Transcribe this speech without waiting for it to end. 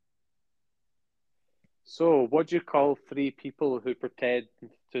So, what do you call three people who pretend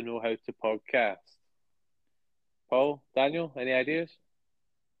to know how to podcast? Paul, Daniel, any ideas?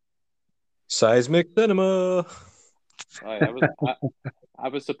 Seismic cinema. Aye, I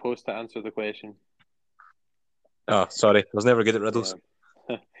was supposed to answer the question. Oh, sorry. I was never good at riddles.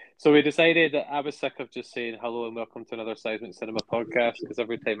 Yeah. So we decided that I was sick of just saying hello and welcome to another Seismic Cinema podcast because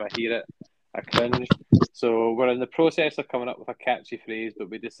every time I hear it, I cringe. So we're in the process of coming up with a catchy phrase, but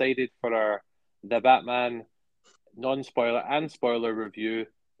we decided for our The Batman non-spoiler and spoiler review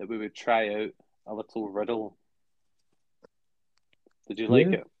that we would try out a little riddle. Did you like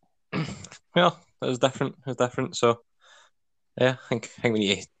Yeah. it? Well, it was different. It was different. So, yeah, I think we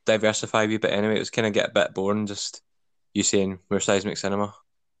need to diversify a wee bit anyway. It was kind of get a bit boring just you saying we're seismic cinema. Hi,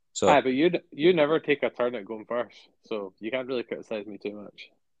 So, but you never take a turn at going first, so you can't really criticize me too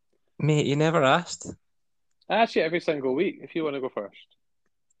much. mate, you never asked. I ask you every single week if you want to go first.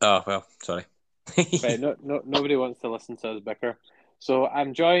 Oh, well, sorry. Right, nobody wants to listen to us bicker. So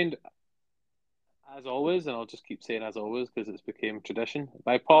I'm joined, as always, and I'll just keep saying as always because it's became tradition,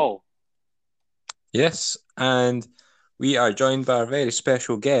 by Paul. Yes, and we are joined by our very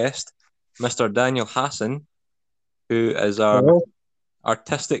special guest, Mr. Daniel Hassan, who is our Hello.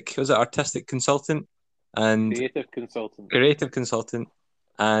 artistic consultant and Creative consultant. creative consultant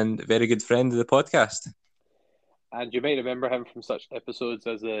and very good friend of the podcast. And you might remember him from such episodes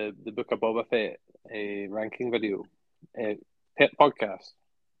as the Book of Boba Fett ranking video, pet podcast.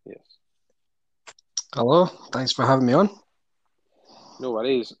 Yes. Hello. Thanks for having me on. No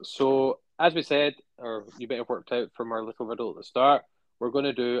worries. So, as we said, or you might have worked out from our little riddle at the start, we're going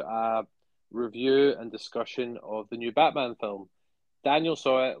to do a review and discussion of the new Batman film. Daniel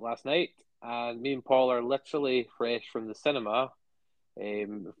saw it last night, and me and Paul are literally fresh from the cinema.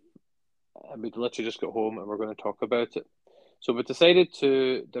 And we literally just got home and we're going to talk about it. So, we decided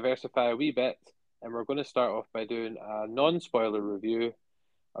to diversify a wee bit, and we're going to start off by doing a non spoiler review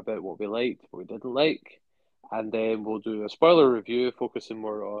about what we liked, what we didn't like, and then we'll do a spoiler review focusing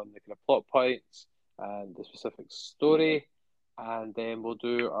more on the kind of plot points and the specific story, and then we'll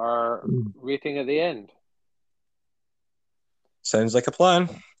do our rating at the end. Sounds like a plan.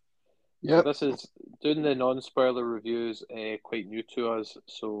 So this is doing the non-spoiler reviews quite new to us,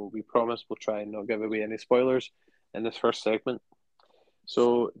 so we promise we'll try and not give away any spoilers in this first segment.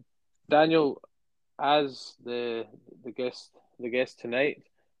 So Daniel, as the guest tonight,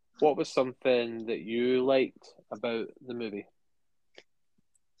 what was something that you liked about the movie?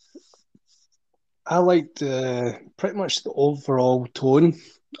 I liked pretty much the overall tone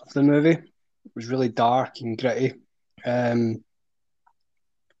of the movie. It was really dark and gritty.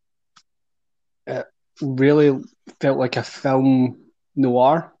 It really felt like a film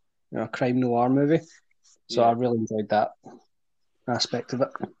noir, a crime noir movie. So I really enjoyed that aspect of it.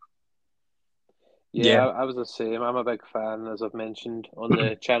 Yeah, I was the same. I'm a big fan, as I've mentioned on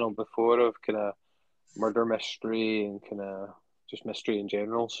the channel before, of kind of murder mystery and kind of just mystery in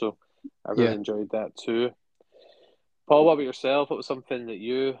general. So I really enjoyed that too. Paul, what about yourself? What was something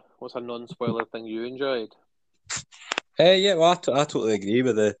that what's a non-spoiler thing you enjoyed? Yeah, well, I totally agree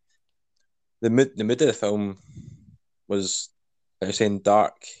with the mood of the film was, like you're saying,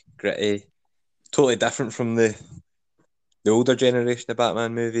 dark, gritty, totally different from the older generation of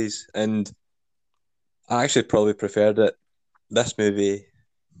Batman movies, and I actually probably preferred this movie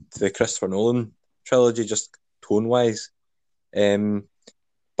to the Christopher Nolan trilogy, just tone wise. But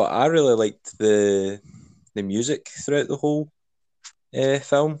I really liked the music throughout the whole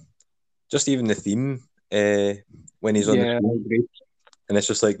film, just even the theme when he's on the screen, and it's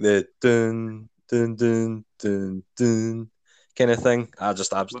just like the dun dun dun dun dun kind of thing. I just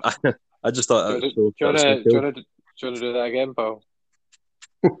thought that was so Do cool. you want to do that again, Paul?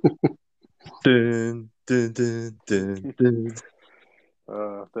 Dun dun dun dun dun.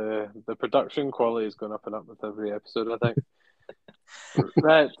 The production quality has gone up and up with every episode, I think.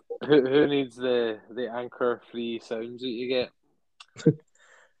 Right, who needs the anchor free sounds that you get?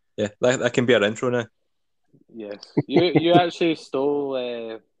 Yeah, that can be our intro now. Yes, you actually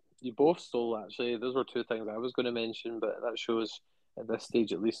stole. You both stole. Actually, those were two things I was going to mention, but that shows at this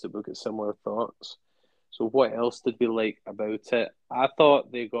stage, at least, that we get similar thoughts. So, what else did we like about it? I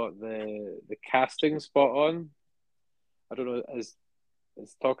thought they got the casting spot on. I don't know. Is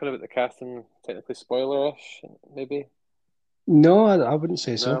talking about the casting technically spoilerish? Maybe No, I wouldn't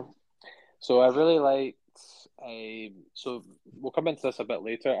say so. no. So I really liked. So we'll come into this a bit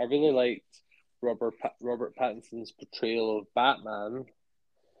later. I really liked Robert Pattinson's portrayal of Batman.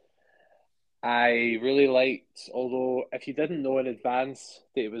 I really liked, although if you didn't know in advance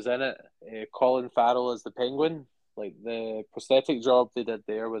that it was in it, Colin Farrell as the Penguin. Like the prosthetic job they did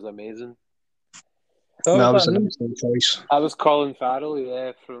there was amazing. Oh, No, was that was that an him? excellent choice. That was Colin Farrell,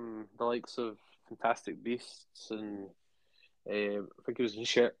 yeah, from the likes of Fantastic Beasts and I think he was in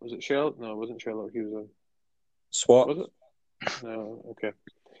was it Sherlock? No, it wasn't Sherlock. He was in. SWAT. Was it? No, okay.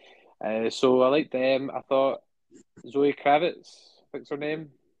 So I liked them. I thought Zoe Kravitz, I think's her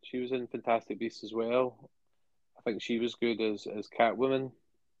name. She was in Fantastic Beasts as well. I think she was good as Catwoman.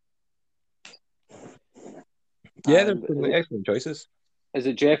 Yeah, they're And excellent choices. is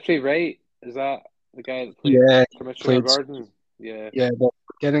it Jeffrey Wright? Is that the guy that played Yeah, Commissioner played. Gordon? Yeah. Yeah, but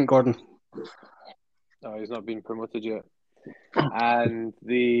Lieutenant Gordon. No, he's not been promoted yet. And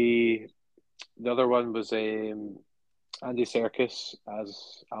the other one was Andy Serkis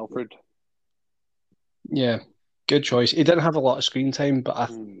as Alfred. Yeah, good choice. He didn't have a lot of screen time, but I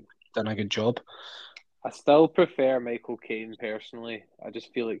Hmm. done a good job. I still prefer Michael Caine personally. I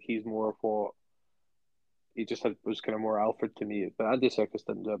just feel like he's more of what he just was kind of more Alfred to me. But Andy Serkis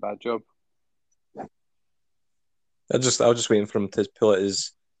didn't do a bad job. I was just waiting for him to pull out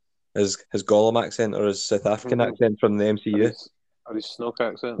his Gollum accent or his South African accent from the Or MCU. his Snoke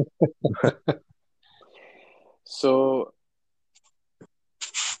accent. So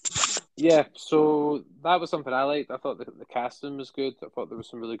yeah, so that was something I liked. I thought the casting was good. I thought there was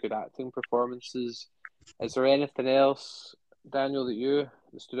some really good acting performances. Is there anything else, Daniel,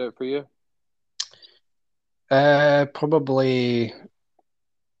 that stood out for you? Probably,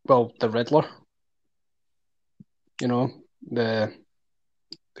 well, the Riddler. You know, the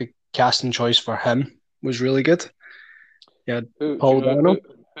casting choice for him was really good. Yeah, Do you Paul know Dano.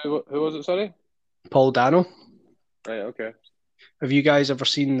 who was it? Sorry. Paul Dano. Right. Okay. Have you guys ever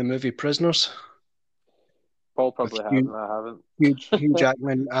seen the movie Prisoners Paul with probably hasn't. I haven't. Hugh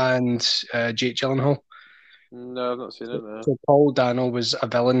Jackman and Jake Gyllenhaal? No, I've not seen it. No. So Paul Dano was a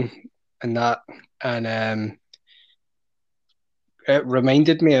villain in that, and it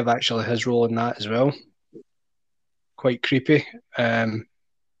reminded me of actually his role in that as well. Quite creepy, but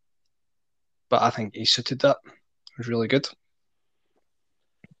I think he suited that. It was really good.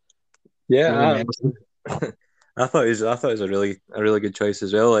 Yeah, Really menacing. I thought he was a really good choice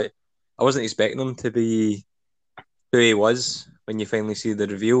as well. Like, I wasn't expecting him to be who he was when you finally see the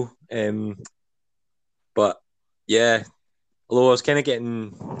reveal. But yeah, although I was kind of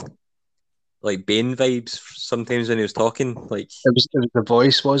getting like Bane vibes sometimes when he was talking. Like, It was the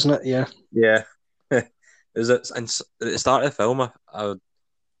voice, wasn't it? Yeah. yeah, it was at the start of the film. I don't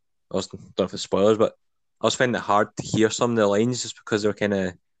know if it's spoilers, but I was finding it hard to hear some of the lines just because they were kind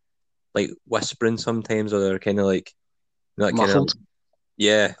of like whispering sometimes, or they're kind of like that kind of Muffled.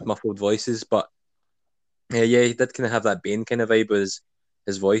 muffled voices. But yeah, he did kind of have that Bane kind of vibe with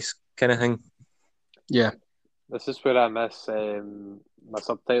his voice kind of thing. Yeah. This is where I miss my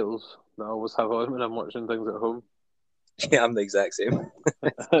subtitles that I always have on when I'm watching things at home. Yeah, I'm the exact same.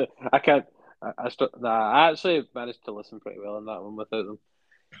 I can't. I actually managed to listen pretty well on that one without them.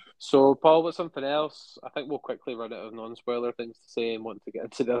 So, Paul, what's something else? I think we'll quickly run out of non-spoiler things to say and want to get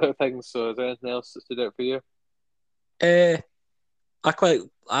into the other things. So, is there anything else that stood out for you? I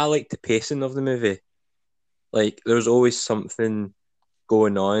like the pacing of the movie. Like, there was always something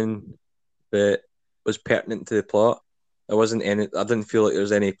going on that was pertinent to the plot. I didn't feel like there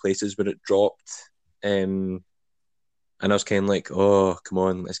was any places where it dropped. And I was kind of like, oh, come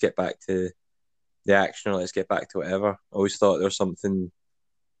on, let's get back to the action, or let's get back to whatever. I always thought there was something.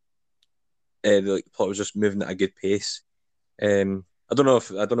 The plot was just moving at a good pace. I don't know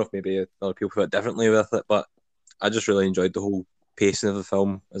if maybe other people felt differently with it, but I just really enjoyed the whole pacing of the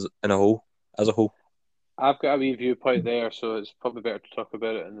film as a whole. I've got a wee viewpoint there, so it's probably better to talk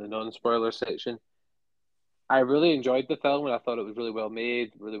about it in the non-spoiler section. I really enjoyed the film, and I thought it was really well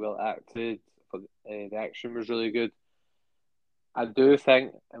made, really well acted. The action was really good. I do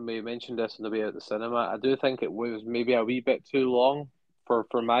think, and we mentioned this on the way out the cinema, I do think it was maybe a wee bit too long for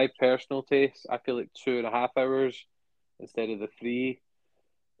my personal taste. I feel like 2.5 hours instead of the 3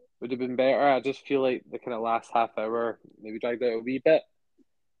 would have been better. I just feel like the kind of last half hour maybe dragged out a wee bit,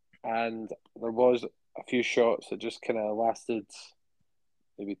 and there was a few shots that just kind of lasted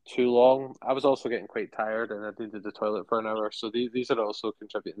maybe too long. I was also getting quite tired, and I needed the toilet for an hour, so these are also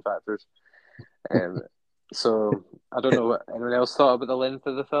contributing factors. So I don't know what anyone else thought about the length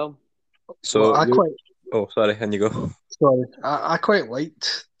of the film. So Well, oh, sorry, and you go. sorry, I quite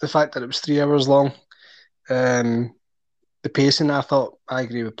liked the fact that it was 3 hours long. The pacing, I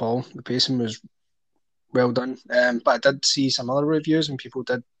agree with Paul. The pacing was well done. But I did see some other reviews, and people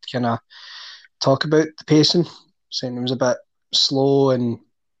did kind of talk about the pacing, saying it was a bit slow and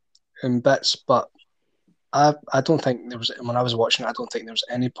in bits. But I don't think there was, when I was watching it, I don't think there was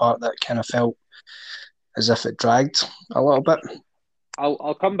any part that kind of felt as if it dragged a little bit.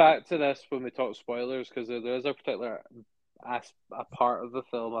 I'll come back to this when we talk spoilers, because there is a particular a part of the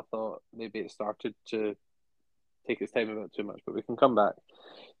film I thought maybe it started to take its time a bit too much, but we can come back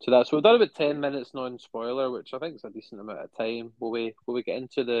to that. So we've done about 10 minutes non-spoiler, which I think is a decent amount of time. Will we get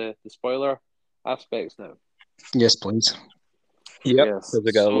into the spoiler aspects now? Yes, please. Yep. Yes. Because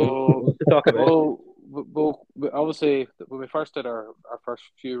we got So, to talk about. well, obviously, when we first did our first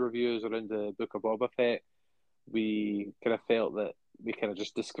few reviews around the Book of Boba Fett, we kind of felt that we kind of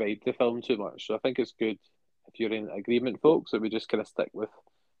just described the film too much. So I think it's good, if you're in agreement, folks, that we just kind of stick with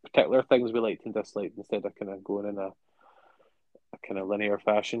particular things we liked and disliked instead of kind of going in a kind of linear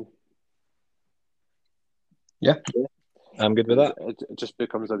fashion. Yeah. I'm good with that. It just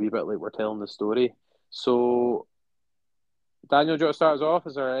becomes a wee bit like we're telling the story. So, Daniel, do you want to start us off?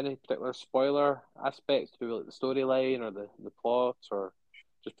 Is there any particular spoiler aspects to like the storyline or the plot or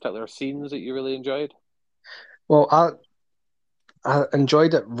just particular scenes that you really enjoyed? Well, I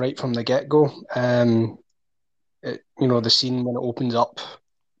enjoyed it right from the get-go. The scene when it opens up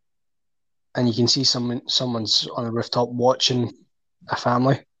and you can see someone's on a rooftop watching a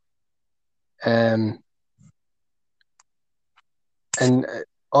family. And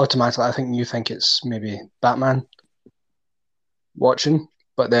automatically, I think you think it's maybe Batman watching,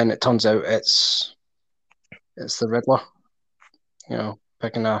 but then it turns out it's the Riddler,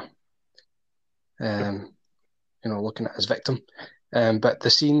 picking looking at his victim. But the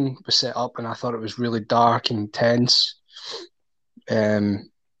scene was set up, and I thought it was really dark and tense, and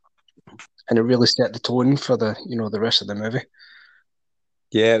it really set the tone for the rest of the movie.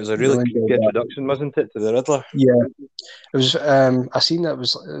 Yeah, it was a really good introduction, wasn't it, to the Riddler? Yeah, it was. I seen that it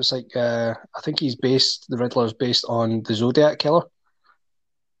was like I think the Riddler is based on the Zodiac Killer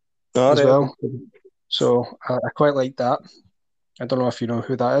as well. So I quite like that. I don't know if you know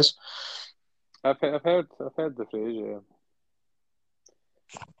who that is. I've heard the phrase. Yeah,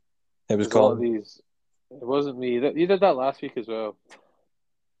 it was called. A lot of these. It wasn't me. You did that last week as well.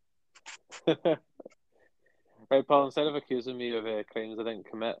 Right, Paul. Instead of accusing me of crimes I didn't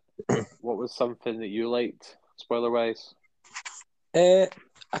commit, what was something that you liked, spoiler-wise? I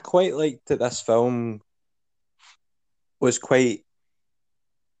quite liked that this film was quite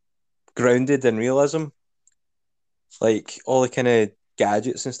grounded in realism. Like all the kind of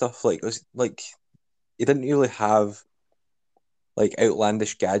gadgets and stuff, like he didn't really have like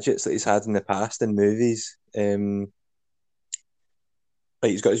outlandish gadgets that he's had in the past in movies. Like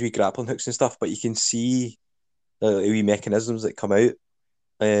he's got his wee grappling hooks and stuff, but you can see the wee mechanisms that come out,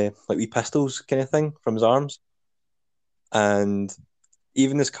 like wee pistols kind of thing from his arms. And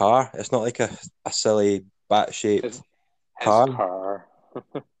even his car, it's not like a silly bat-shaped car.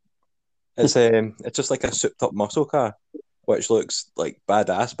 It's just like a souped-up muscle car, which looks like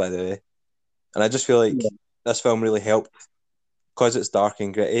badass, by the way. And I just feel like this film really helped because it's dark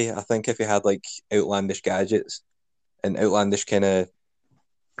and gritty. I think if you had like outlandish gadgets and outlandish kind of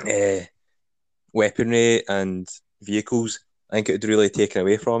weaponry and vehicles, I think it would really taken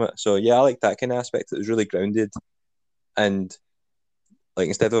away from it. So yeah, I like that kind of aspect. It was really grounded, and like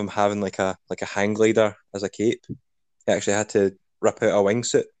instead of him having like a hang glider as a cape, he actually had to rip out a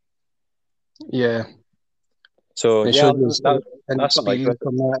wingsuit. Yeah. So it yeah, an experience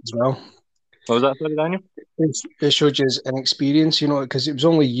from that as well. What was that, sorry, Daniel? It showed you an experience, because it was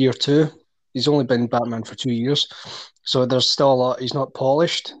only year 2. He's only been Batman for 2 years, so there's still a lot. He's not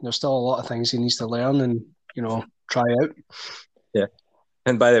polished. There's still a lot of things he needs to learn and try out. Yeah.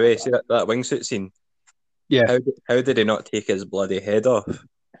 And by the way, see that wingsuit scene? Yeah. How did he not take his bloody head off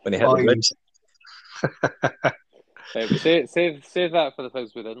when he hit the bridge? Save that for the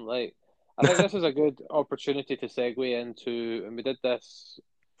things we didn't like. I think this is a good opportunity to segue into, and we did this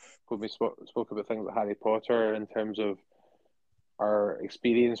when we spoke about things like Harry Potter in terms of our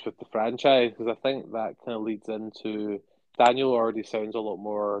experience with the franchise, because I think that kind of leads into Daniel already sounds a lot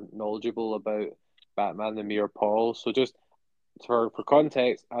more knowledgeable about Batman than me or Paul. So just for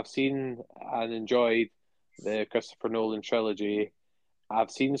context, I've seen and enjoyed the Christopher Nolan trilogy. I've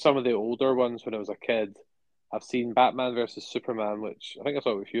seen some of the older ones when I was a kid. I've seen Batman versus Superman, which I think I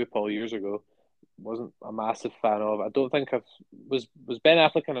saw with you, Paul, years ago. Wasn't a massive fan of. I don't think was Ben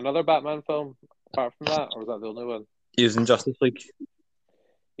Affleck in another Batman film apart from that, or was that the only one? He was in Justice League.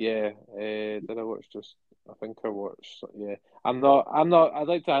 Yeah, did I watch just? I think I watched. Yeah, I'm not. I'd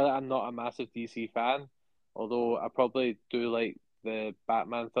like to highlight I'm not a massive DC fan, although I probably do like the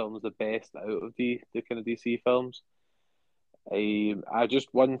Batman films the best out of the kind of DC films. I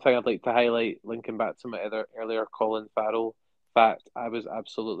just one thing I'd like to highlight, linking back to my earlier Colin Farrell fact, I was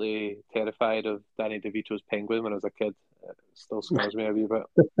absolutely terrified of Danny DeVito's Penguin when I was a kid. It still scares me a wee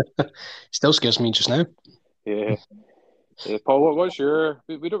bit. Still scares me just now. Yeah. Paul, what's your?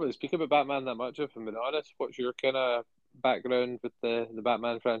 We don't really speak about Batman that much, if I'm being honest. What's your kind of background with the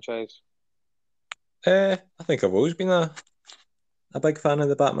Batman franchise? I think I've always been a big fan of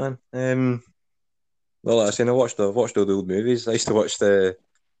the Batman. Well, like I said, I've watched all the old movies. I used to watch the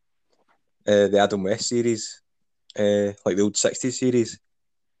Adam West series, like the old '60s series,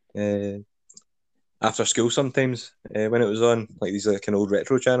 uh, after school sometimes when it was on, like these kind of old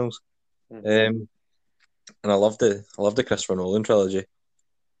retro channels. Mm-hmm. And I loved the Christopher Nolan trilogy.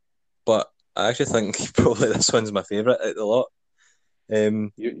 But I actually think probably this one's my favourite out of the lot.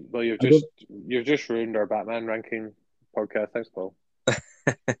 You've I don't, just ruined our Batman ranking podcast. Thanks, Paul.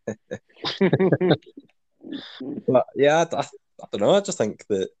 but yeah, I don't know. I just think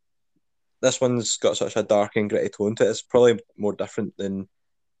that this one's got such a dark and gritty tone to it. It's probably more different than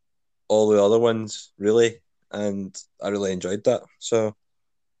all the other ones, really, and I really enjoyed that. So,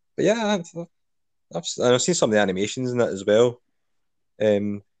 but yeah, I've seen some of the animations in it as well.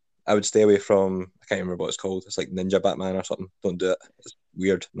 I would stay away from. I can't remember what it's called. It's like Ninja Batman or something. Don't do it. It's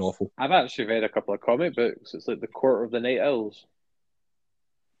weird and awful. I've actually read a couple of comic books. It's like the Court of the Night Owls,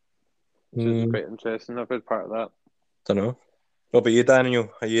 which is quite interesting. I've read part of that. Don't know. What about you, Daniel?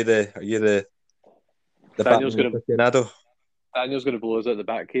 Are you the Daniel's Batman gonna aficionado? Daniel's gonna blow us out the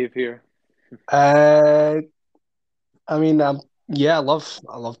Batcave here. I mean, yeah, I love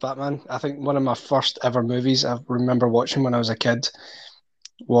Batman. I think one of my first ever movies I remember watching when I was a kid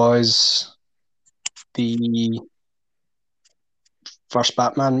was the first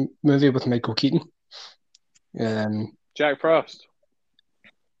Batman movie with Michael Keaton. Jack Frost.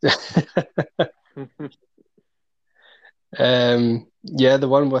 Yeah, the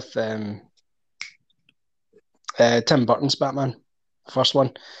one with Tim Burton's Batman, first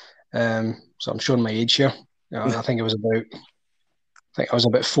one. So I'm showing my age here. I think I was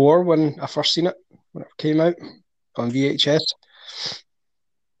about 4 when I first seen it when it came out on VHS.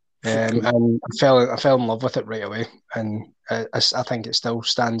 And I fell in love with it right away, and I think it still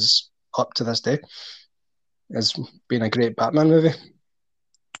stands up to this day as being a great Batman movie.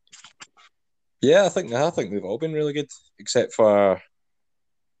 Yeah, I think they've all been really good, except for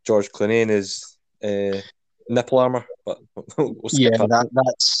George Clooney and his nipple armor. But we'll skip Yeah, that.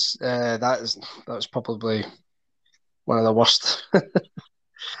 that was probably one of the worst.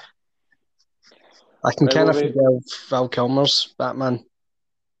 I can Right, kind well, of forgive Val Kilmer's Batman,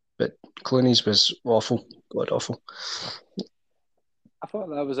 but Clooney's was awful, god awful. I thought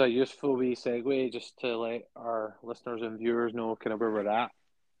that was a useful wee segue just to let our listeners and viewers know kind of where we're at,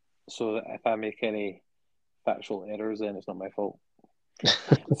 so that if I make any factual errors, then it's not my fault.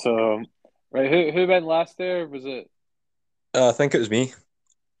 So, right, who went last there? Was it I think it was me.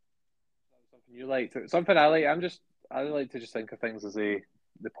 something you liked? Something I like. I like to just think of things as they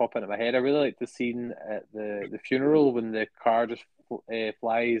pop into my head. I really like the scene at the funeral when the car just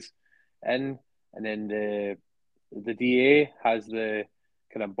flies in, and then the DA has the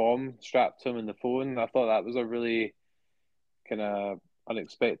kind of bomb strapped to him in the phone. I thought that was a really kind of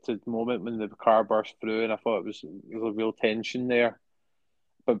unexpected moment when the car burst through, and I thought there was a real tension there.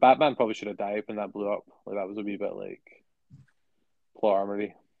 But Batman probably should have died when that blew up. Like that was a wee bit like plot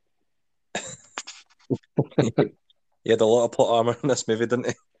armory. He had a lot of plot armor in this movie, didn't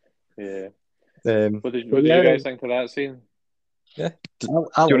he? Yeah. What did But you guys think of that scene? yeah. I Do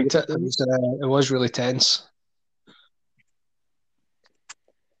you liked it. It was really tense.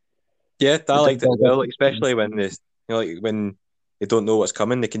 Yeah, I It did liked it as build up. well, especially when like when they don't know what's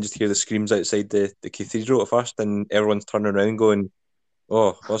coming, they can just hear the screams outside the cathedral at first, and everyone's turning around going,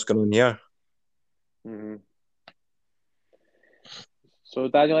 "Oh, what's going on here?" Mm-hmm. So,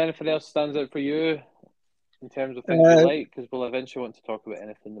 Daniel, anything else stands out for you in terms of things you like? Because we'll eventually want to talk about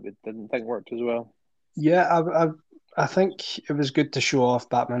anything that we didn't think worked as well. Yeah, I think it was good to show off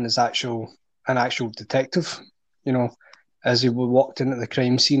Batman as an actual detective. You know, as he walked into the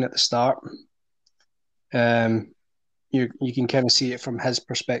crime scene at the start, you can kind of see it from his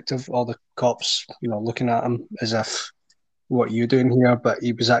perspective. All the cops, looking at him as if, "What are you doing here?" But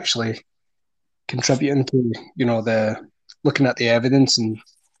he was actually contributing to, the looking at the evidence and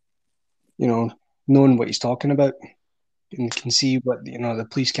knowing what he's talking about and can see what the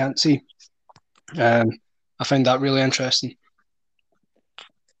police can't see. I find that really interesting.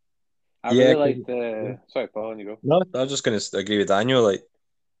 I really like the. Sorry, Paul, on you go. No, I was just going to agree with Daniel, like,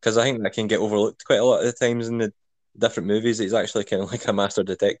 because I think that can get overlooked quite a lot of the times in the different movies. He's actually kind of like a master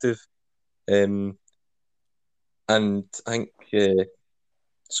detective, and I think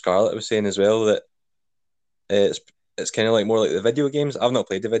Scarlett was saying as well that it's kind of like more like the video games. I've not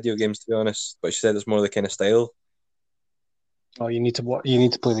played the video games, to be honest, but she said it's more the kind of style. Oh, you need to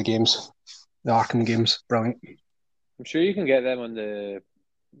play the games, the Arkham games. Brilliant. I'm sure you can get them on the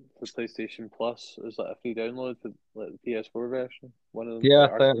for PlayStation Plus as like a free download for like the PS4 version. One of them, Yeah,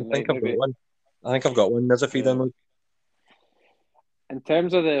 like I Arkham Knight, think I've got maybe. one. I think I've got one. There's a free Yeah. download. In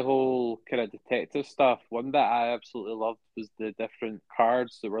terms of the whole kind of detective stuff, one bit I absolutely loved was the different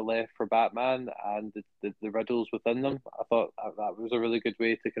cards that were left for Batman and the riddles within them. I thought that was a really good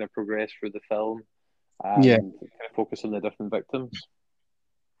way to kind of progress through the film Yeah, and kind of focus on the different victims.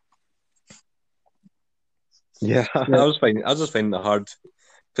 Yeah, yeah. I was just finding it hard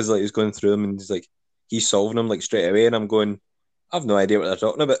because like he's going through them and he's solving them like straight away, and I'm going, I've no idea what they're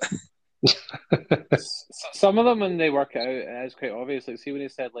talking about. Some of them, when they work it out, it is quite obvious. Like, see when he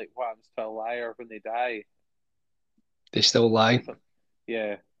said, like, what happens to a liar when they die? They still lie. Something.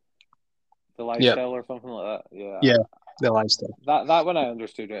 Yeah, the lie Yeah, still or something like that. Yeah, yeah, they lie still. that one I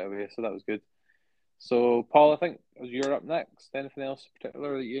understood right away, so that was good. So, Paul, I think you're up next. Anything else in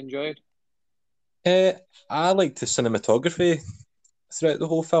particular that you enjoyed? I liked the cinematography throughout the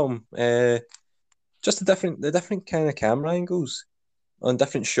whole film. Just the different kind of camera angles on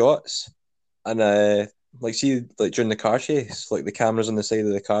different shots, and like see like during the car chase, like the cameras on the side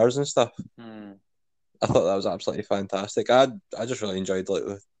of the cars and stuff. Hmm. I thought that was absolutely fantastic. I just really enjoyed like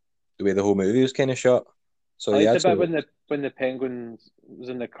the way the whole movie was kind of shot. So I yeah, liked the I'd say bit when the Penguin was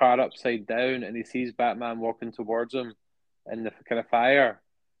in the car upside down and he sees Batman walking towards him in the kind of fire.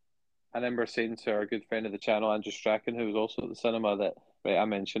 I remember saying to our good friend of the channel, Andrew Strachan, who was also at the cinema, that right, I'm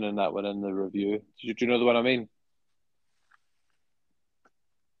mentioning that one in the review. Do you know the one I mean?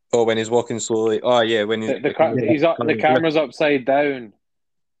 oh, when he's walking slowly. Oh yeah, when The the camera he's up, the comes with. camera's upside down,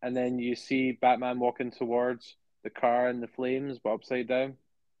 and then you see Batman walking towards the car in the flames, but upside down.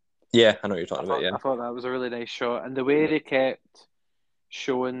 Yeah, I know what you're talking about. I Yeah, thought that was a really nice shot, and the way they kept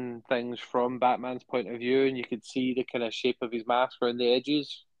showing things from Batman's point of view, and you could see the kind of shape of his mask around the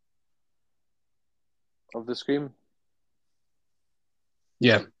edges of the screen.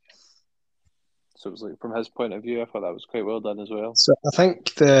 Yeah. So it was like from his point of view, I thought that was quite well done as well. So I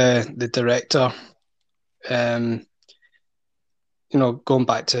think the director, um, going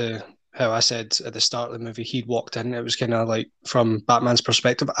back to how I said at the start of the movie, he'd walked in. It was kind of like from Batman's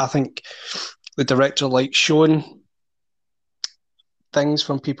perspective. I think the director likes showing things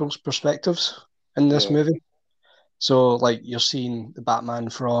from people's perspectives in this Yeah, movie. So, like, you're seeing the Batman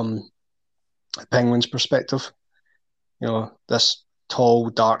from the Penguin's perspective. This tall,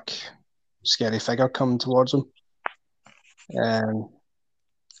 dark, scary figure coming towards him. Um,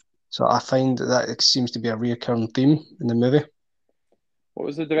 so I find that it seems to be a recurring theme in the movie. what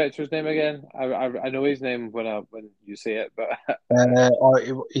was the director's name again? I know his name when you say it, but Or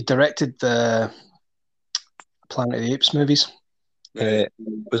he directed the Planet of the Apes movies. right.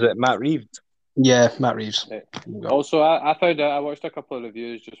 was it Matt Reeves? Yeah, Matt Reeves. Right. There you go. Also, I found out I watched a couple of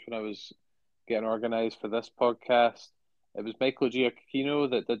reviews just when I was getting organised for this podcast. It was Michael Giacchino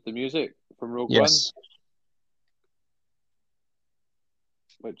that did the music from Rogue One, Yes.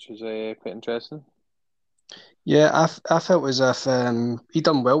 which is quite interesting. Yeah, I felt as if he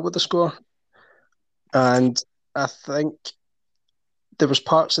done well with the score, and I think there was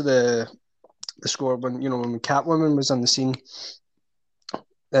parts of the score when Catwoman was on the scene,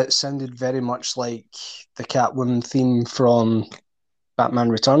 it sounded very much like the Catwoman theme from Batman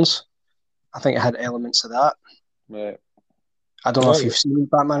Returns. I think it had elements of that. Right. I don't know if Oh, you've seen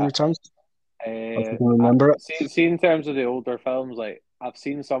Batman I, Returns, or if you can I remember it. see in terms of the older films, like I've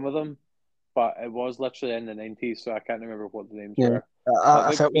seen some of them, but it was literally in the 90s, so I can't remember what the names Yeah, were. But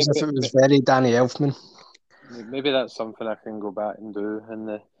I felt as if it was very Danny Elfman. maybe that's something I can go back and do in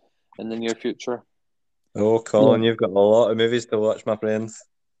the near future. oh, Yeah, Colin, you've got a lot of movies to watch, my friends.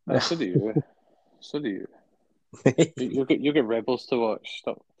 So do you. So do you. You get Rebels to watch.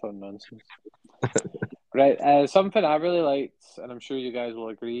 Stop talking nonsense. Right. Something I really liked, and I'm sure you guys will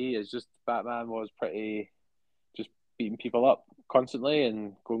agree, is just Batman was pretty just beating people up constantly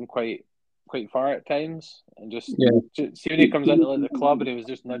and going quite far at times, and yeah, just see when he comes into like the club and he was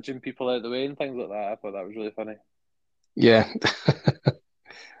just nudging people out of the way and things like that. I thought that was really funny. yeah.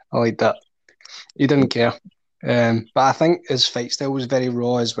 I like that. He didn't care, but I think his fight style was very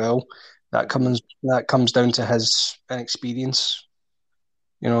raw as well. Mm-hmm. That comes down to his inexperience.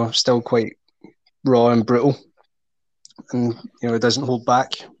 Still quite raw and brutal, and he doesn't hold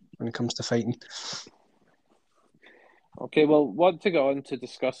back when it comes to fighting. Okay, well, want to get on to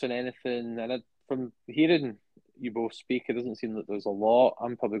discussing anything, and from hearing you both speak, it doesn't seem that there's a lot.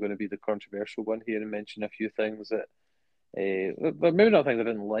 I'm probably going to be the controversial one here and mention a few things that, but maybe not things I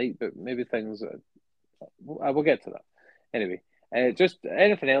didn't like, but maybe things that I will get to that. Anyway, just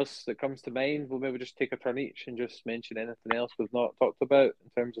anything else that comes to mind, we'll maybe just take a turn each and just mention anything else we've not talked about in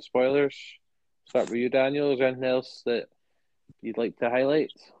terms of spoilers. Start with you, Daniel. Is there anything else that you'd like to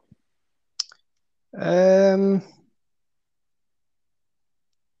highlight?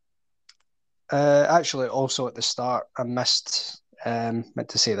 Actually, also at the start, I meant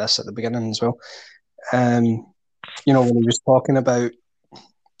to say this at the beginning as well. When he was talking about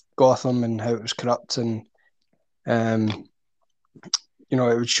Gotham and how it was corrupt, and it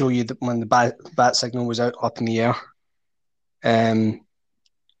would show you that when the bat signal was out up in the air, it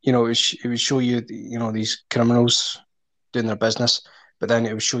would show you, these criminals doing their business, but then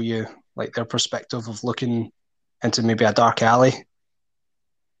it would show you like their perspective of looking into maybe a dark alley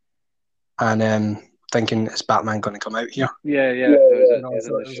and thinking, is Batman going to come out here? Yeah. It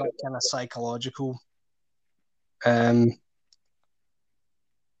was that kind of psychological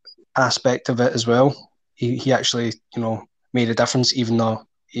aspect of it as well. He actually, made a difference, even though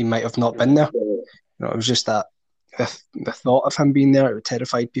he might have not been there. It was just that the thought of him being there, it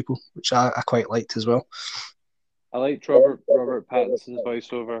terrified people, which I quite liked as well. I liked Robert Pattinson's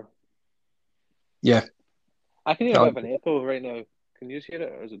voiceover. Yeah. I can hear a bit of an echo right now. Can you hear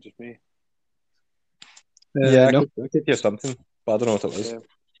it, or is it just me? Yeah, no. I could hear something, but I don't know what it was. Yeah.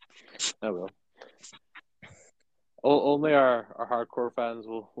 I will. Only our hardcore fans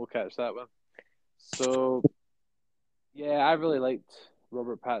will catch that one. So, yeah, I really liked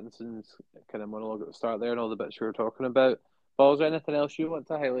Robert Pattinson's kind of monologue at the start there and all the bits you were talking about. Paul, is there anything else you want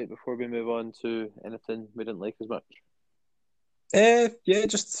to highlight before we move on to anything we didn't like as much? Yeah,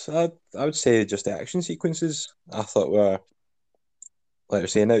 just I would say just the action sequences I thought were, like I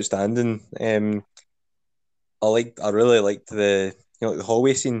was saying, outstanding. I really liked the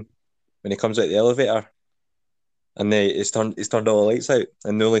hallway scene when he comes out the elevator and he's turned all the lights out,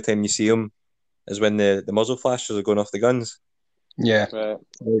 and the only time you see him is when the muzzle flashes are going off the guns. Yeah, Right.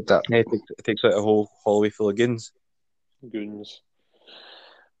 I like that. Yeah, it takes out a whole hallway full of goons.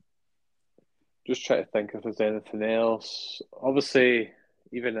 Just try to think if there's anything else. Obviously,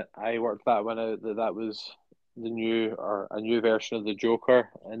 even I worked that one out that was a new version of the Joker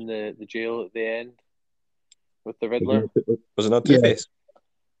in the jail at the end with the Riddler. Was it not Two-Face?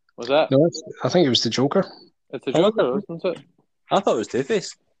 Was that? No, I think it was the Joker. It's the Joker, isn't it? I thought it was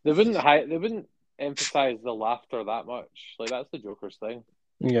Two-Face. They wouldn't emphasize the laughter that much. Like, that's the Joker's thing.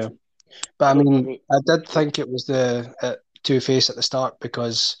 Yeah, but I mean, I did think it was the Two-Face at the start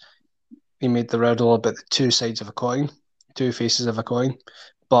because he made the riddle about the two sides of a coin, two faces of a coin.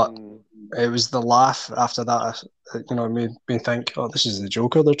 But it was the laugh after that, made me think, oh, this is the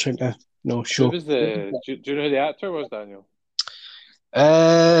Joker they're trying to show. Who was do you know who the actor was, Daniel?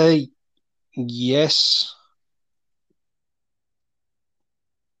 Yes.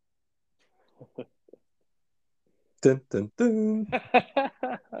 Dun, dun, dun.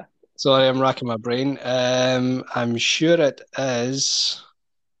 Sorry, I'm racking my brain. I'm sure it is.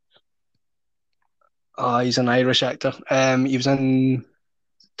 Oh, he's an Irish actor. He was in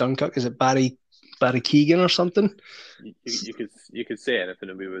Dunkirk. Is it Barry Keoghan or something? You could say anything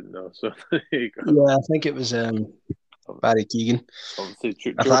and we wouldn't know. So there you go. Yeah, I think it was Barry Keoghan.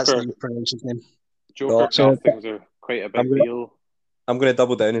 Obviously, if that's how you pronounce his name. Joker castings are quite a big deal. I'm going to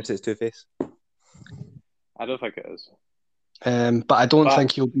double down and say it's Two-Face. I don't think it is. But I don't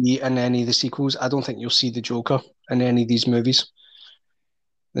think he'll be in any of the sequels. I don't think you'll see the Joker in any of these movies.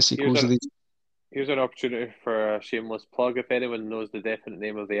 The sequels of these. Here's an opportunity for a shameless plug. If anyone knows the definite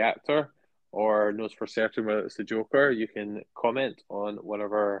name of the actor or knows for certain whether it's the Joker, you can comment on one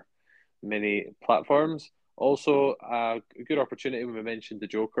of our many platforms. Also, a good opportunity when we mentioned the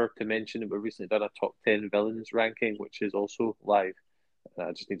Joker to mention that we've recently done a top 10 villains ranking, which is also live.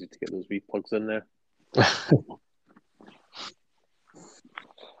 I just needed to get those wee plugs in there.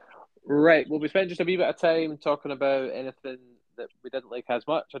 Right. Well, we spent just a wee bit of time talking about anything that we didn't like as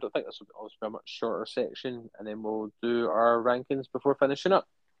much. I don't think this will always be a much shorter section, and then we'll do our rankings before finishing up.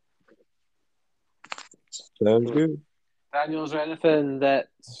 Sounds good. Daniel, is there anything that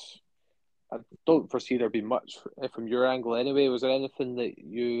I don't foresee there being much from your angle anyway? Was there anything that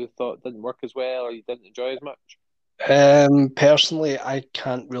you thought didn't work as well or you didn't enjoy as much? Personally, I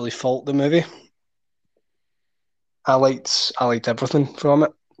can't really fault the movie. I liked everything from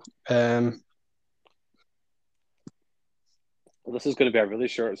it. Well, this is going to be a really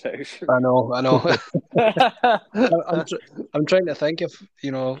short section. I know. I'm trying to think if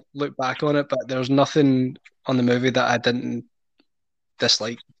look back on it, but there's nothing on the movie that I didn't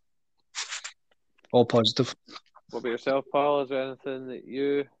dislike. All positive. What about yourself, Paul? Is there anything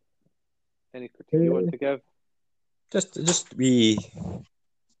that any critique you want to give? Just be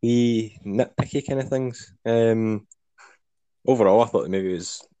nitpicky kind of things. Overall, I thought the movie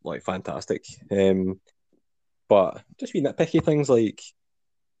was fantastic. But just be nitpicky things like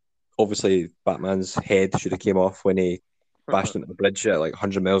obviously Batman's head should have came off when he bashed into the bridge at like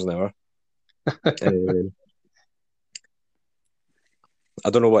 100 miles an hour. I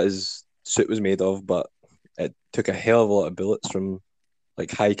don't know what his suit was made of, but it took a hell of a lot of bullets from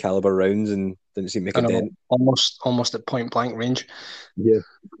like high caliber rounds and didn't seem to make I a know, dent. almost at point blank range. Yeah.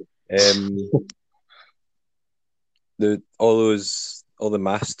 All the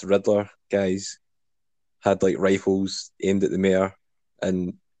masked Riddler guys had like rifles aimed at the mayor,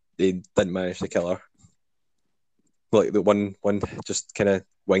 and they didn't manage to kill her. Like the one just kind of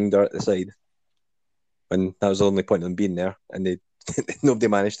winged her at the side, and that was the only point of them being there, and they nobody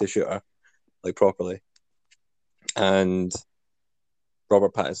managed to shoot her like properly. And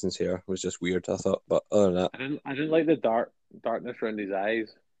Robert Pattinson's hair was just weird, I thought. But other than that, I didn't like the darkness around his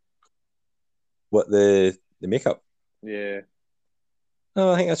eyes. what the makeup? Yeah.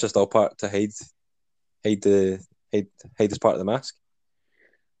 No, I think that's just all part to hide as part of the mask.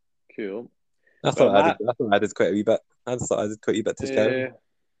 Cool. I thought I did quite a wee bit. I thought I did quite a wee bit to his character.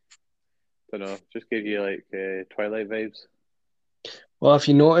 Don't know. Just gave you like Twilight vibes. Well, if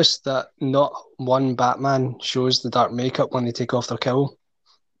you notice that not one Batman shows the dark makeup when they take off their cowl,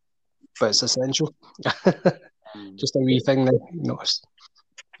 but it's essential. Just a wee thing that you noticed.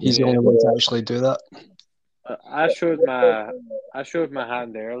 He's the only one to actually do that. I showed my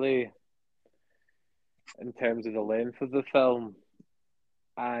hand early in terms of the length of the film,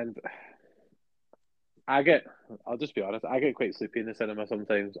 and I'll just be honest, I get quite sleepy in the cinema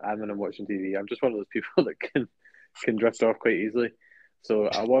sometimes, and when I'm watching TV, I'm just one of those people that can drift off quite easily. So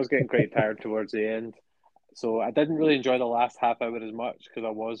I was getting quite tired towards the end. So I didn't really enjoy the last half hour as much because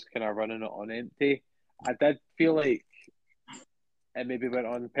I was kind of running it on empty. I did feel like it maybe went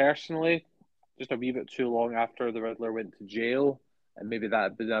on personally just a wee bit too long after the Riddler went to jail, and maybe that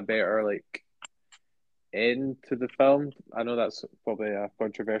had been a better like end to the film. I know that's probably a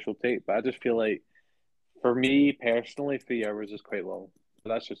controversial take, but I just feel like for me personally, 3 hours is quite long. But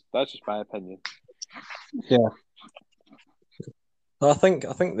that's just my opinion. Yeah. Well, I think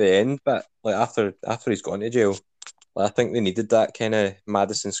the end bit, like after he's gone to jail, I think they needed that kind of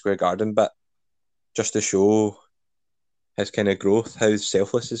Madison Square Garden bit just to show his kind of growth, how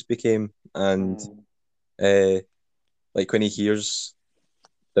selfless he became, and like when he hears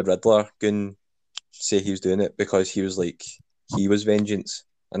the Riddler going say he was doing it because he was vengeance,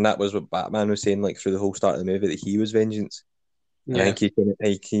 and that was what Batman was saying like through the whole start of the movie, that he was vengeance. Yeah. I think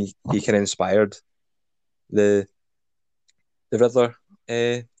he kind of inspired the Riddler,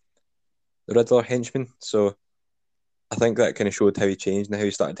 the Riddler henchman. So I think that kind of showed how he changed and how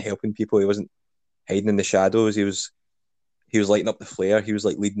he started helping people. He wasn't hiding in the shadows. He was lighting up the flare. He was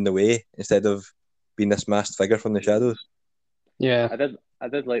like leading the way instead of being this masked figure from the shadows. Yeah, I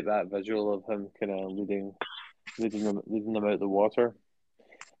did like that visual of him kind of leading them out of the water.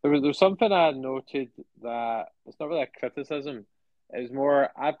 There was something I noted that it's not really a criticism. It's more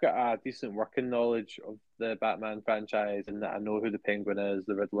I've got a decent working knowledge of the Batman franchise, and that I know who the Penguin is,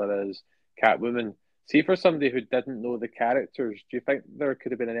 the Riddler is, Catwoman. See, for somebody who didn't know the characters, do you think there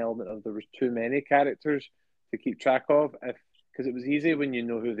could have been an element of there was too many characters to keep track of? Because it was easy when you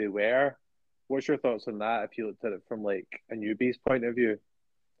know who they were. What's your thoughts on that? If you looked at it from like a newbie's point of view,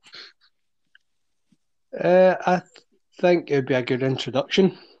 I think it'd be a good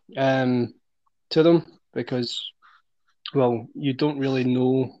introduction to them because, well, you don't really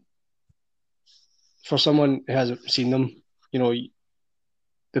know. For someone who hasn't seen them, you know,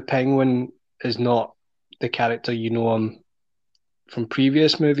 the Penguin is not the character you know him from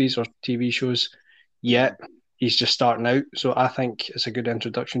previous movies or TV shows yet. He's just starting out, so I think it's a good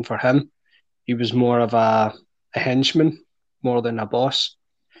introduction for him. He was more of a henchman more than a boss.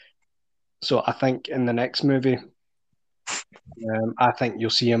 So I think in the next movie, I think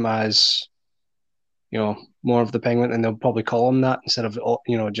you'll see him as, you know, more of the Penguin, and they'll probably call him that instead of,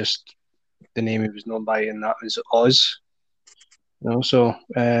 you know, just the name he was known by, and that was Oz. You know, so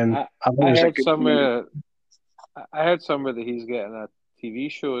I heard somewhere that he's getting a TV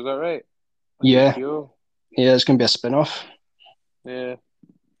show. Is that right? Yeah, it's going to be a spin-off. Yeah.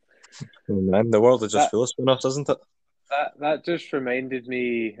 Man, the world is just full of spin-offs, isn't it? That just reminded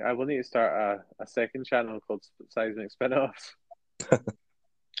me. I will need to start a second channel called Seismic Spin-offs.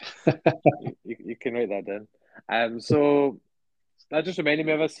 you can write that down. So that just reminded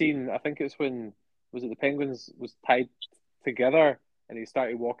me of a scene. I think it's when the Penguins was tied together and he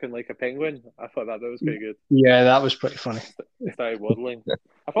started walking like a penguin. I thought that was quite good. Yeah, that was pretty funny. He started waddling.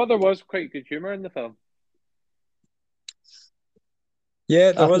 I thought there was quite good humor in the film.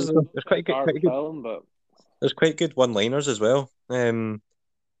 Yeah, there's quite good film, but there's quite good one-liners as well. Like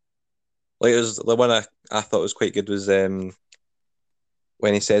there's the one I thought was quite good was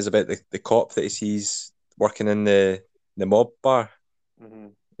when he says about the cop that he sees working in the mob bar, Mm-hmm.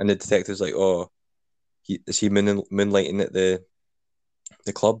 and the detective's like, "Oh, is he moonlighting at the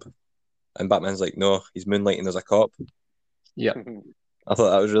club?" And Batman's like, "No, he's moonlighting as a cop." Yeah. I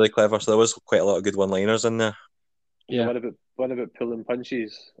thought that was really clever. So there was quite a lot of good one-liners in there. Yeah. One about pulling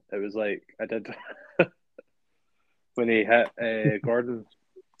punches. It was like I did when he hit Gordon.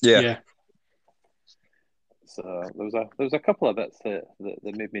 Yeah. So there was a couple of bits that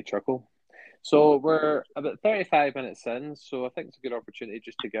made me chuckle. So we're about 35 minutes in, so I think it's a good opportunity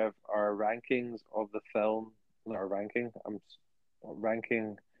just to give our rankings of the film. Not our ranking. I'm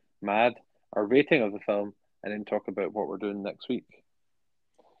ranking mad. Our rating of the film, and then talk about what we're doing next week.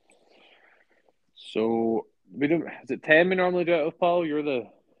 So we don't. Is it 10 we normally do it with, Paul? You're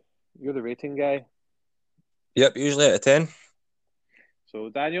the rating guy. Yep, usually out of 10. So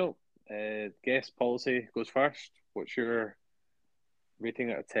Daniel, guest policy goes first. What's your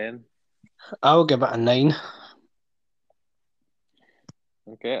rating out of 10? I'll give it a 9.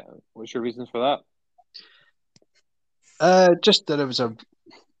 Okay, what's your reasons for that? Just that it was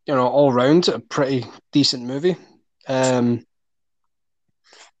all round a pretty decent movie. I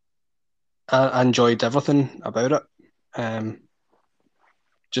enjoyed everything about it.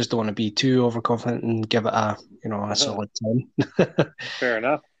 Just don't want to be too overconfident and give it a solid 10. Fair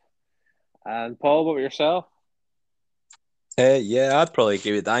enough. And Paul, what about yourself? Yeah, I'd probably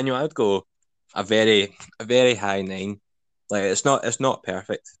give it Daniel. I'd go a very high 9. Like it's not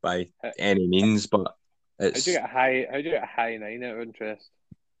perfect by any means, but it's How do you get a high 9 out of interest?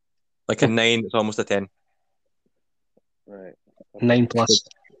 like a 9. It's almost a 10. Right. Okay. 9 plus.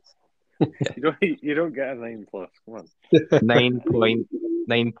 You don't get a 9 plus. Come on.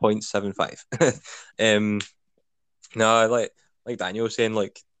 9.75. No, like Daniel was saying,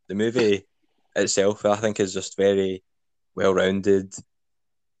 like the movie itself, I think is just very well rounded,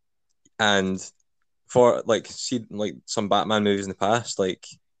 and for some Batman movies in the past, like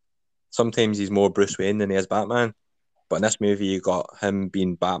sometimes he's more Bruce Wayne than he is Batman, but in this movie you got him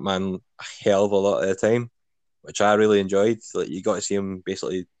being Batman a hell of a lot of the time, which I really enjoyed. Like you got to see him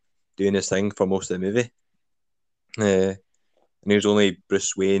basically doing his thing for most of the movie, and he was only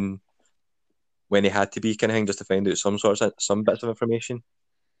Bruce Wayne when he had to be, kind of thing, just to find out some bits of information.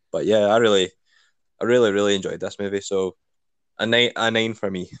 But yeah, I really enjoyed this movie. So a 9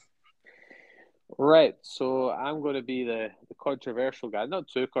 for me. Right. So I'm going to be the controversial guy. Not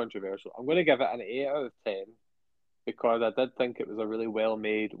too controversial. I'm going to give it an 8 out of 10 because I did think it was a really well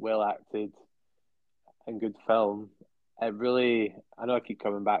made, well acted, and good film. It really, I know I keep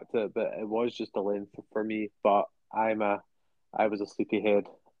coming back to it, but it was just a length for me. But I was a sleepyhead,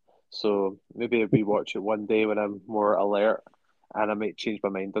 so maybe I'll rewatch it one day when I'm more alert, and I might change my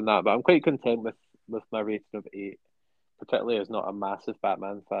mind on that. But I'm quite content with my rating of 8, particularly as not a massive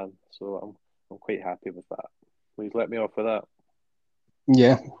Batman fan. So I'm quite happy with that. Please let me off with that.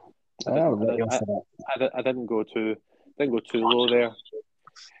 Yeah. I didn't go too low there.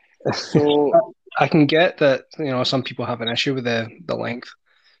 So I can get that some people have an issue with the length.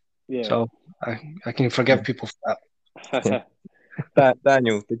 yeah. So I can forgive people for that.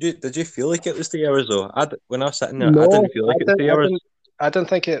 Daniel, did you feel like it was 3 hours though? When I was sitting there, No, I didn't feel like it was 3 hours. I didn't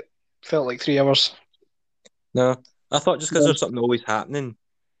think it felt like 3 hours. No, I thought just because there's something always happening,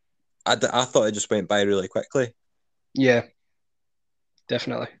 I thought it just went by really quickly. Yeah,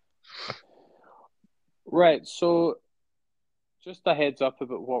 definitely. Right, so just a heads up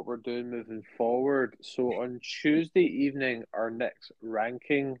about what we're doing moving forward. So on Tuesday evening, our next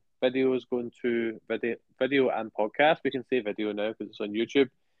ranking video is going to video and podcast. We can say video now because it's on YouTube.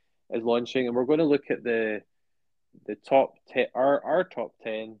 Is launching, and we're going to look at the top 10, our top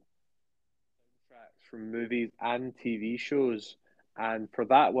 10 tracks from movies and TV shows. And for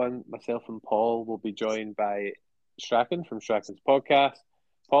that one, myself and Paul will be joined by Strachan from Strachan's podcast.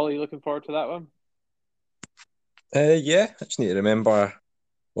 Paul, are you looking forward to that one? Yeah, I just need to remember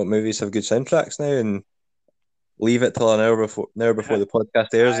what movies have good soundtracks now and leave it till an hour before the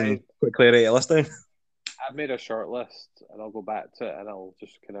podcast airs and quickly write a list down. I've made a short list and I'll go back to it and I'll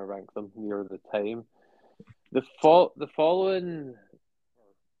just kind of rank them near the time. The following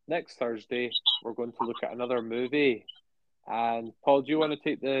next Thursday, we're going to look at another movie. And Paul, do you want to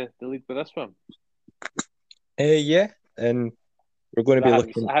take the lead with this one? Yeah, and we're going to be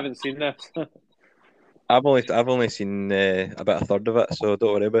looking. I haven't seen this. I've only seen about a third of it, so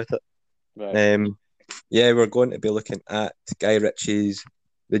don't worry about it. Right. Yeah, we're going to be looking at Guy Ritchie's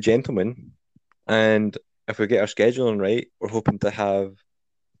The Gentleman, and if we get our scheduling right, we're hoping to have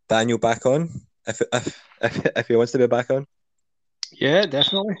Daniel back on if he wants to be back on. Yeah,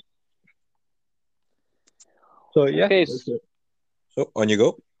 definitely. So yeah. Okay. So on you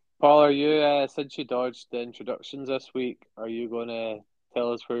go. Paul, are you since you dodged the introductions this week, are you going to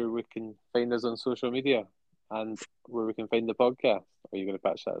tell us where we can find us on social media and where we can find the podcast? Are you going to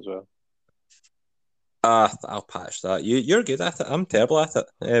patch that as well? I'll patch that. You're good at it. I'm terrible at it.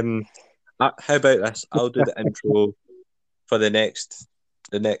 How about this? I'll do the intro for the next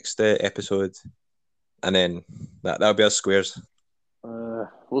episode, and then that'll be our squares.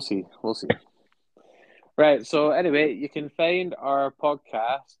 We'll see. Right. So anyway, you can find our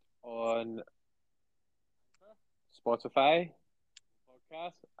podcast on Spotify,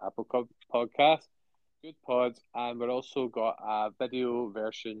 Apple Podcast, Good Pods, and we've also got a video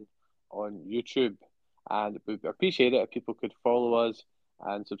version on YouTube. And we'd appreciate it if people could follow us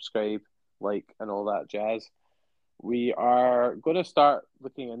and subscribe, like, and all that jazz. We are going to start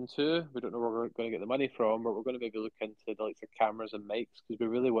looking into, we don't know where we're going to get the money from, but we're going to maybe look into the likes of cameras and mics because we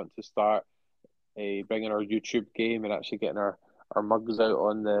really want to start bringing our YouTube game and actually getting our mugs out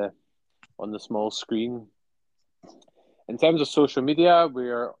on the small screen. In terms of social media, we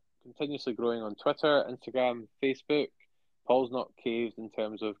are continuously growing on Twitter, Instagram, Facebook. Paul's not caved in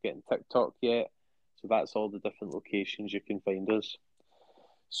terms of getting TikTok yet, so that's all the different locations you can find us.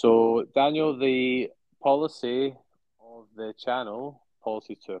 So, Daniel, the policy of the channel,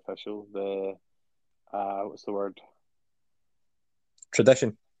 policy to official, the what's the word?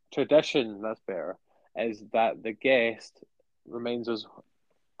 Tradition, that's better, is that the guest reminds us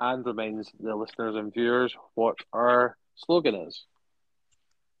and reminds the listeners and viewers what our slogan is.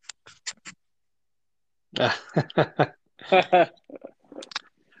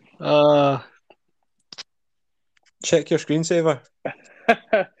 Check your screensaver.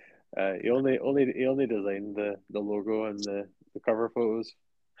 He only designed the logo and the cover photos.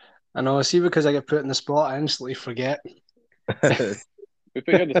 I know. See, because I get put in the spot, I instantly forget. We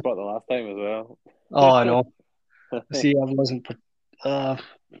put you on the spot the last time as well. Oh, I know. See, I wasn't. Oh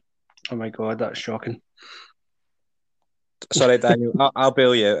my God, that's shocking. Sorry, Daniel. I'll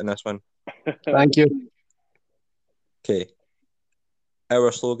bail you out on this one. Thank you. Okay.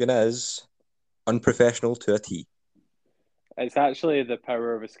 Our slogan is unprofessional to a T. It's actually the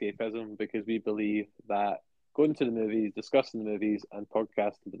power of escapism because we believe that going to the movies, discussing the movies, and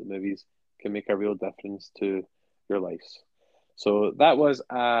podcasting about the movies can make a real difference to your lives. So that was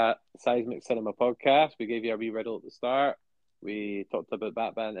a Seismic Cinema podcast. We gave you a wee riddle at the start. We talked about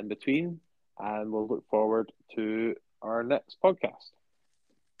Batman in between, and we'll look forward to our next podcast.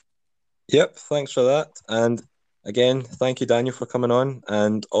 Yep, thanks for that. And again, thank you, Daniel, for coming on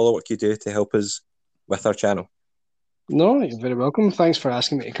and all the work you do to help us with our channel. No, you're very welcome. Thanks for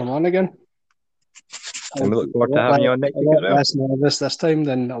asking me to come on again. And we look forward to having you on next week as well. Less nervous this time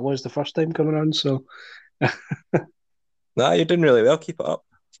than I was the first time coming on, so... Nah, you're doing really well. Keep it up.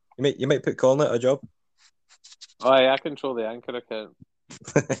 You might put Colin out a job. Oh, yeah, I control the Anchor account.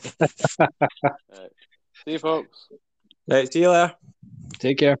 Right. See you, folks. Right, see you later.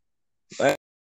 Take care. Bye.